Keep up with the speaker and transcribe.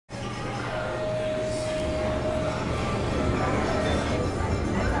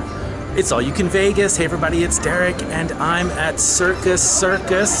It's All You Can Vegas. Hey everybody, it's Derek and I'm at Circus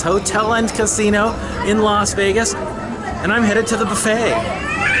Circus Hotel and Casino in Las Vegas and I'm headed to the buffet.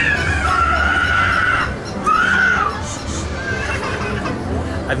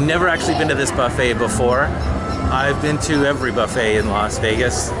 I've never actually been to this buffet before. I've been to every buffet in Las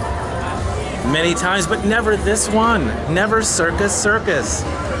Vegas many times, but never this one. Never Circus Circus.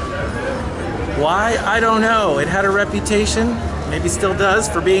 Why? I don't know. It had a reputation, maybe still does,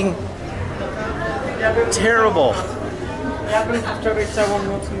 for being terrible.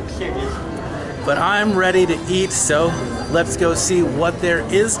 But I'm ready to eat, so let's go see what there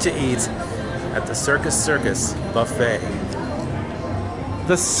is to eat at the Circus Circus Buffet.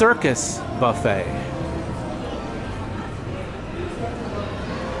 The Circus Buffet.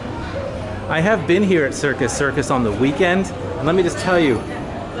 I have been here at Circus Circus on the weekend, and let me just tell you,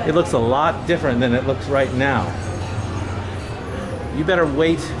 it looks a lot different than it looks right now. You better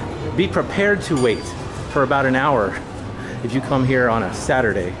wait, be prepared to wait for about an hour if you come here on a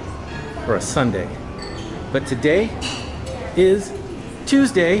Saturday or a Sunday. But today is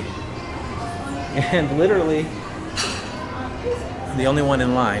Tuesday, and literally the only one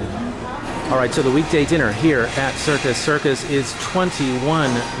in line. All right, so the weekday dinner here at Circus Circus is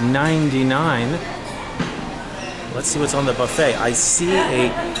 $21.99. Let's see what's on the buffet. I see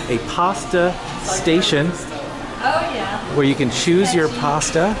a pasta station where you can choose your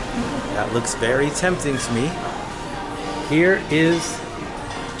pasta. That looks very tempting to me. Here is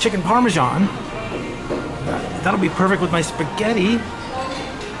chicken parmesan. That'll be perfect with my spaghetti.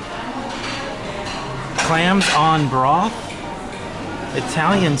 Clams on broth.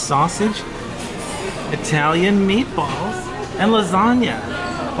 Italian sausage. Italian meatballs. And lasagna.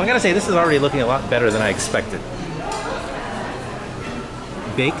 Well, I gotta say, this is already looking a lot better than I expected.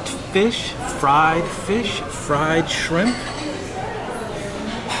 Baked fish, fried shrimp,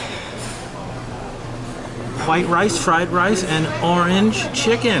 white rice, fried rice, and orange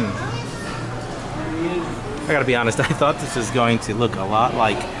chicken. I gotta be honest, I thought this was going to look a lot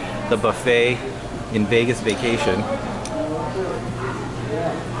like the buffet in Vegas Vacation.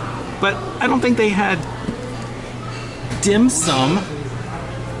 But I don't think they had dim sum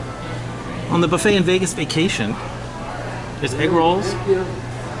on the buffet in Vegas Vacation. There's egg rolls,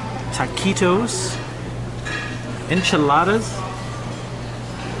 taquitos, enchiladas,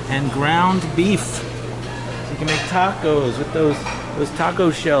 and ground beef. So you can make tacos with those taco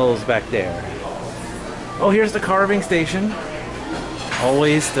shells back there. Oh, here's the carving station.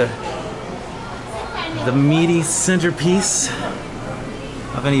 Always the meaty centerpiece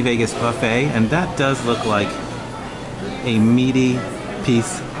of any Vegas buffet, and that does look like a meaty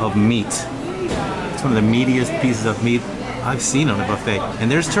piece of meat. It's one of the meatiest pieces of meat I've seen on a buffet. And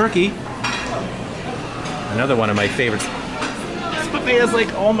there's turkey. Another one of my favorites. This buffet has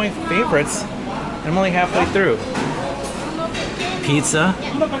like all my favorites. I'm only halfway through. Pizza.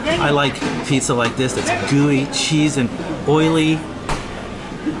 I like pizza like this. It's gooey, cheese, and oily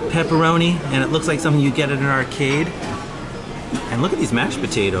pepperoni. And it looks like something you get at an arcade. And look at these mashed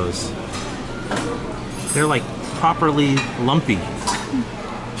potatoes. They're like properly lumpy.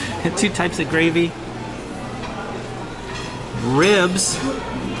 Two types of gravy. Ribs,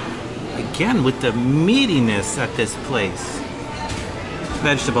 again with the meatiness at this place.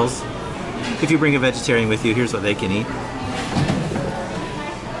 Vegetables. If you bring a vegetarian with you, here's what they can eat.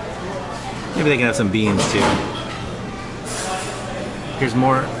 Maybe they can have some beans too. Here's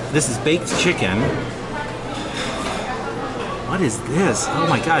more. This is baked chicken. What is this? Oh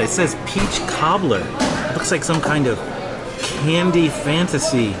my god, it says peach cobbler. It looks like some kind of candy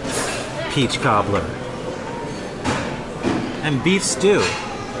fantasy peach cobbler. And beef stew.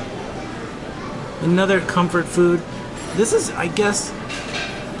 Another comfort food. This is, I guess,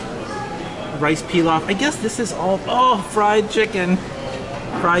 rice pilaf. I guess this is all, oh, fried chicken.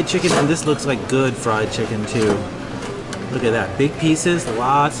 Fried chicken, and this looks like good fried chicken too. Look at that, big pieces,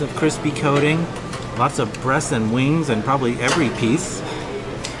 lots of crispy coating, lots of breasts and wings, and probably every piece.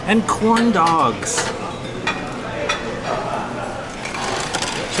 And corn dogs.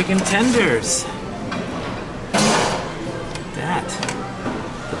 Chicken tenders.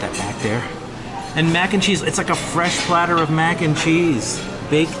 Put that back there. And mac and cheese. It's like a fresh platter of mac and cheese,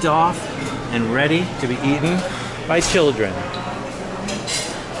 baked off and ready to be eaten by children.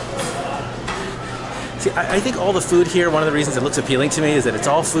 See, I think all the food here, one of the reasons it looks appealing to me is that it's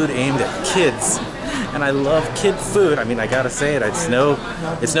all food aimed at kids. And I love kid food. I mean, I gotta say it, it's no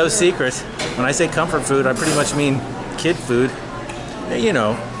secret. When I say comfort food, I pretty much mean kid food. You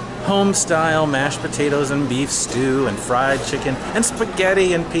know, home style mashed potatoes and beef stew and fried chicken and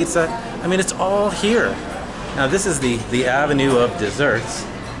spaghetti and pizza. I mean, it's all here. Now this is the avenue of desserts.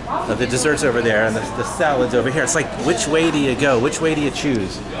 of the desserts over there and the salads over here. It's like, which way do you go? Which way do you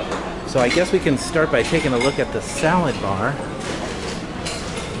choose? So I guess we can start by taking a look at the salad bar.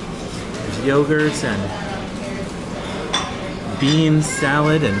 There's yogurts and bean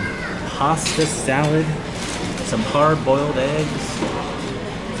salad and pasta salad, some hard-boiled eggs.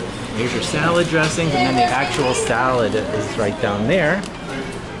 Here's your salad dressings, and then the actual salad is right down there.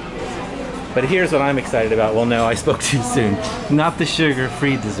 But here's what I'm excited about. Well, no, I spoke too soon. Not the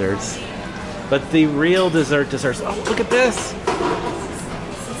sugar-free desserts, but the real desserts. Oh, look at this!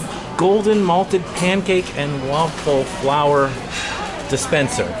 Golden malted pancake and waffle flour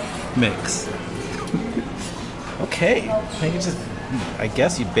dispenser mix. Okay, I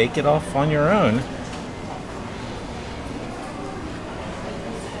guess you bake it off on your own.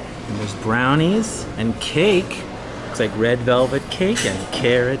 And there's brownies and cake. Looks like red velvet cake and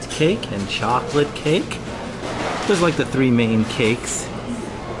carrot cake and chocolate cake. Those are like the three main cakes.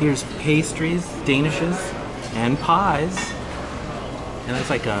 Here's pastries, danishes, and pies. And that's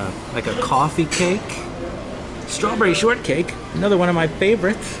like a coffee cake. Strawberry shortcake, another one of my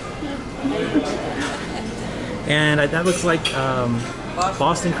favorites. And that looks like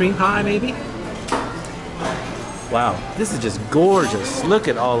Boston cream pie, maybe? Wow, this is just gorgeous. Look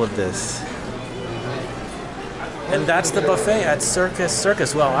at all of this. And that's the buffet at Circus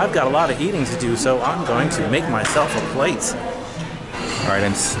Circus. Well, I've got a lot of eating to do, so I'm going to make myself a plate. All right,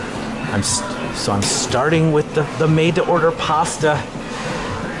 I'm starting with the made-to-order pasta.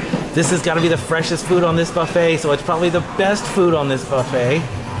 This has got to be the freshest food on this buffet, so it's probably the best food on this buffet.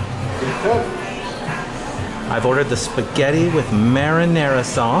 I've ordered the spaghetti with marinara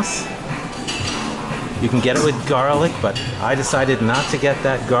sauce. You can get it with garlic, but I decided not to get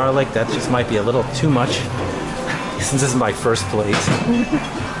that garlic. That just might be a little too much, since this is my first plate.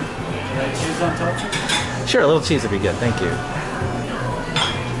 Cheese on top? Sure, a little cheese would be good, thank you.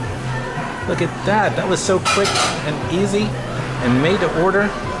 Look at that, that was so quick and easy and made to order.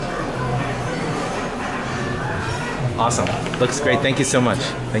 Awesome, looks great, thank you so much.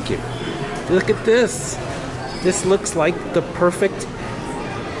 Thank you. Look at this. This looks like the perfect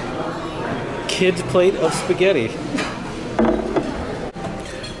kid's plate of spaghetti.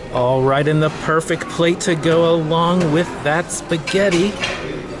 All right, and the perfect plate to go along with that spaghetti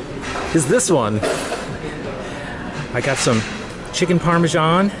is this one. I got some chicken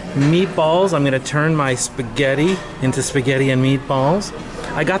parmesan, meatballs. I'm gonna turn my spaghetti into spaghetti and meatballs.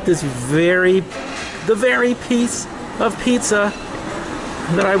 I got this the very piece of pizza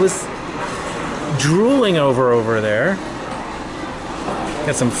that I was drooling over there.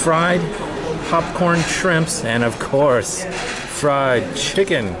 Got some fried popcorn shrimps and of course fried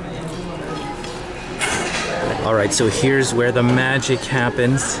chicken. All right, so here's where the magic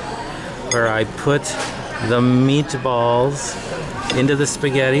happens, where I put the meatballs into the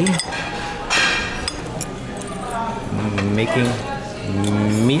spaghetti, making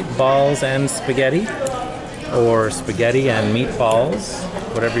meatballs and spaghetti, or spaghetti and meatballs,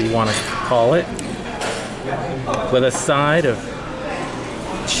 whatever you want to call it, with a side of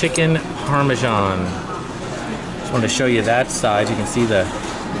chicken parmesan. Just want to show you that side. You can see the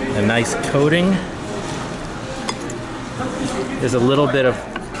nice coating. There's a little bit of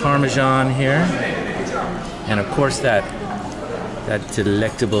parmesan here, and of course that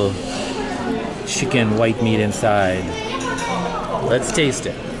delectable chicken white meat inside. Let's taste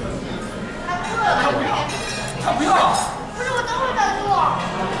it.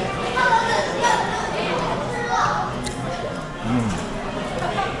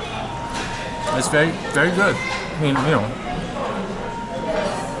 It's very, very good. I mean, you know,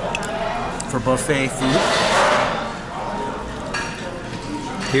 for buffet food.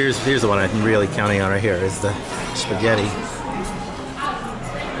 Here's the one I'm really counting on right here, is the spaghetti.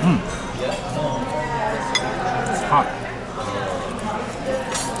 It's hot.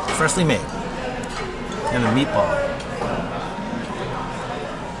 Freshly made. And the meatball.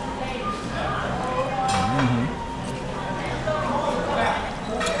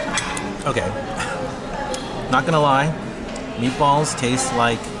 Okay, not gonna lie, meatballs taste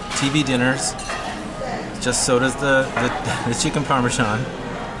like TV dinners, just so does the chicken parmesan.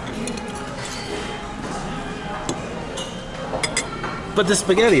 But the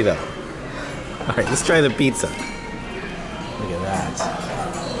spaghetti though. All right, let's try the pizza. Look at that.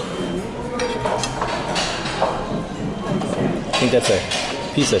 I think that's a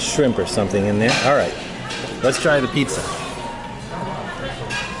piece of shrimp or something in there. All right, let's try the pizza.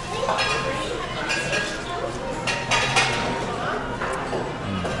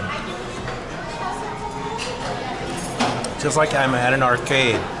 Just like I'm at an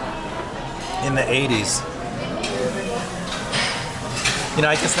arcade in the 80s. You know,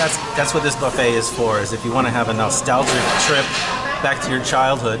 I guess that's what this buffet is for, is if you want to have a nostalgic trip back to your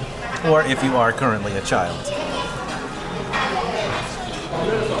childhood, or if you are currently a child.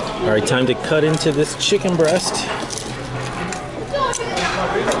 All right, time to cut into this chicken breast.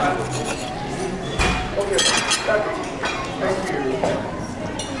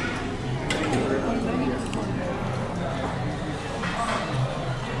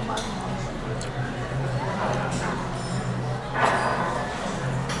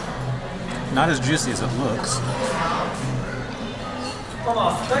 Not as juicy as it looks.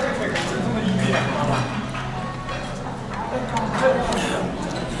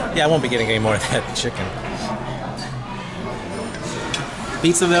 Yeah, I won't be getting any more of that chicken.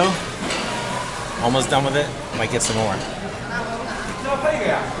 Pizza though, almost done with it. Might get some more.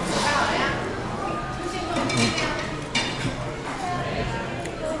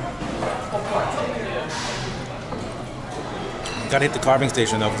 Gotta hit the carving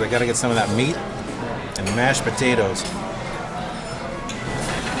station though, because I gotta get some of that meat and mashed potatoes.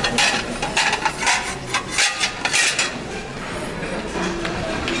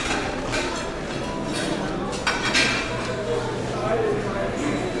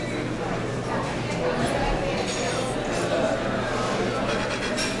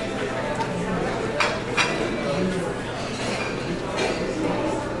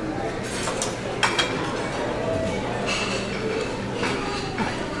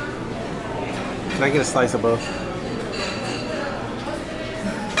 Can I get a slice of both?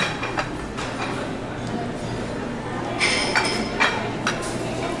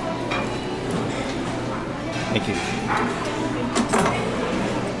 Thank you.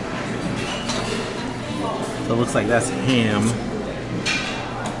 So it looks like that's ham.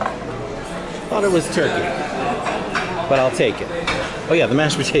 Thought it was turkey, but I'll take it. Oh yeah, the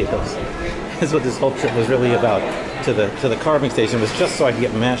mashed potatoes. That's what this whole trip was really about. To the carving station was just so I could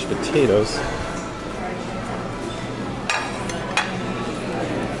get mashed potatoes.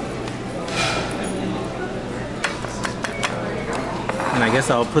 And I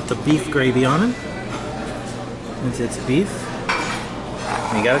guess I'll put the beef gravy on it, since it's beef.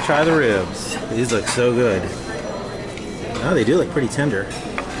 And you gotta try the ribs. These look so good. Oh, they do look pretty tender.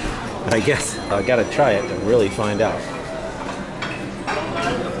 But I guess I gotta try it to really find out.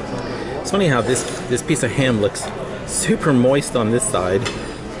 It's funny how this piece of ham looks super moist on this side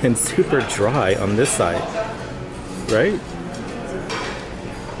and super dry on this side, right?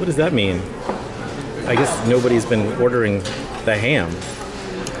 What does that mean? I guess nobody's been ordering the ham.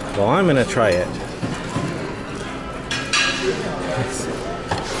 Well, I'm gonna try it.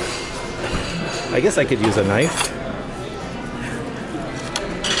 I guess I could use a knife.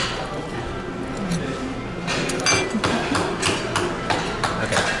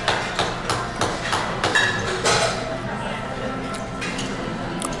 Okay.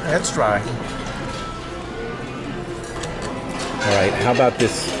 That's dry. All right, how about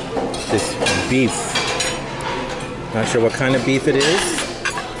this beef? Not sure what kind of beef it is.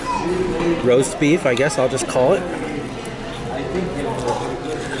 Roast beef, I guess I'll just call it.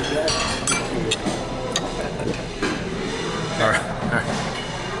 All right.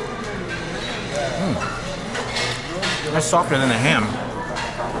 That's softer than the ham.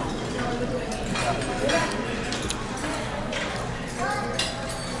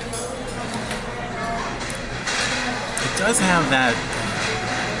 It does have that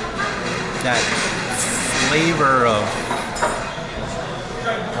flavor of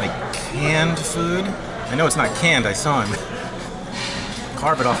like canned food. I know it's not canned, I saw him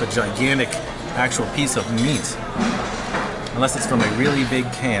carve it off a gigantic actual piece of meat. Unless it's from a really big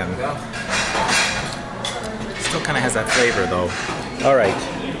can. Still kind of has that flavor though. All right.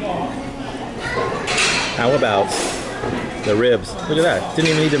 How about the ribs? Look at that.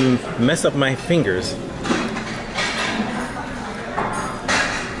 Didn't even need to mess up my fingers.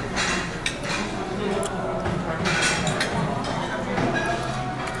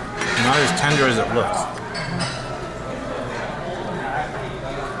 Not as tender as it looks.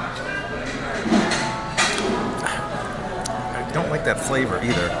 I don't like that flavor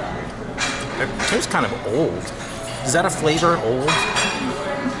either. It tastes kind of old. Is that a flavor, old?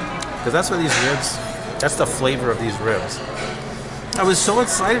 Because that's what these ribs, that's the flavor of these ribs. I was so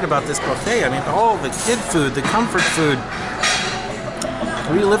excited about this buffet. I mean, all the kid food, the comfort food.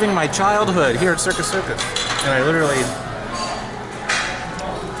 Reliving my childhood here at Circus Circus. And I literally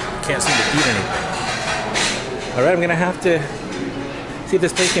can't seem to eat anything. All right, I'm gonna have to see if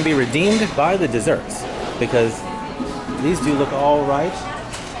this place can be redeemed by the desserts, because these do look all right.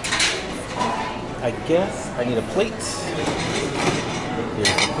 I guess I need a plate. Here's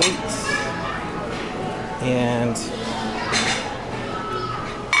a plate. And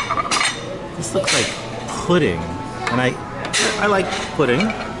This looks like pudding, and I like pudding.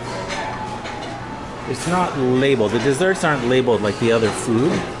 It's not labeled. The desserts aren't labeled like the other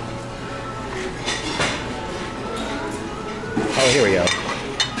food. Oh, here we go.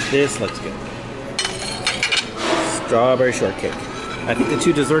 This looks good. Strawberry shortcake. I think the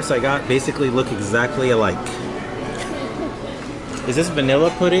two desserts I got basically look exactly alike. Is this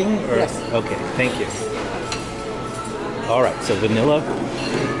vanilla pudding? Or? Yes. Okay, thank you. All right, so vanilla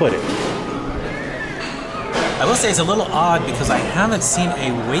pudding. I will say it's a little odd because I haven't seen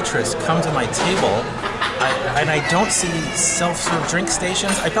a waitress come to my table, and I don't see self-serve drink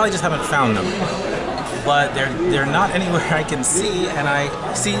stations. I probably just haven't found them, but they're not anywhere I can see, and I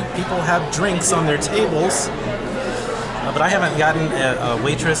see people have drinks on their tables, but I haven't gotten a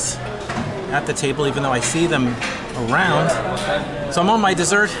waitress at the table, even though I see them around. So I'm on my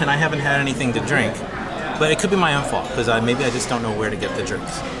dessert, and I haven't had anything to drink, but it could be my own fault because maybe I just don't know where to get the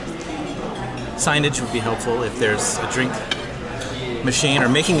drinks. Signage would be helpful if there's a drink machine, or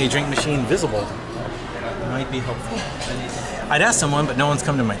making a drink machine visible might be helpful. I'd ask someone, but no one's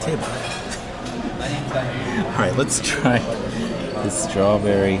come to my table. All right, let's try this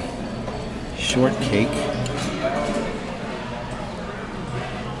strawberry shortcake.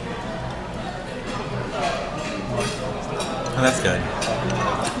 Oh, that's good.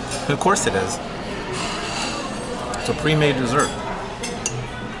 Of course it is. It's a pre-made dessert.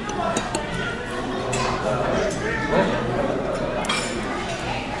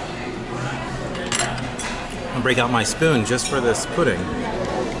 I'll break out my spoon just for this pudding.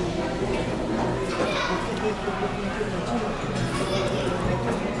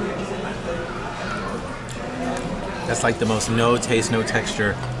 That's like the most no taste, no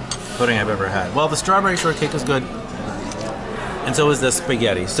texture pudding I've ever had. Well, the strawberry shortcake was good, and so was the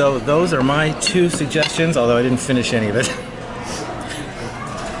spaghetti. So those are my two suggestions, although I didn't finish any of it.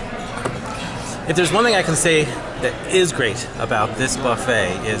 If there's one thing I can say that is great about this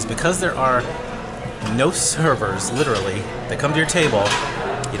buffet is because there are no servers, literally, that come to your table,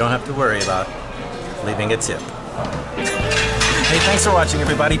 you don't have to worry about leaving a tip. Hey, thanks for watching,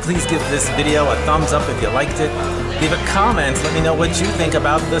 everybody. Please give this video a thumbs up if you liked it. Leave a comment. Let me know what you think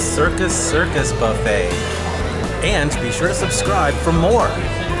about the Circus Circus Buffet. And be sure to subscribe for more,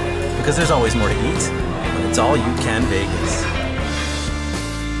 because there's always more to eat, but it's all you can Vegas.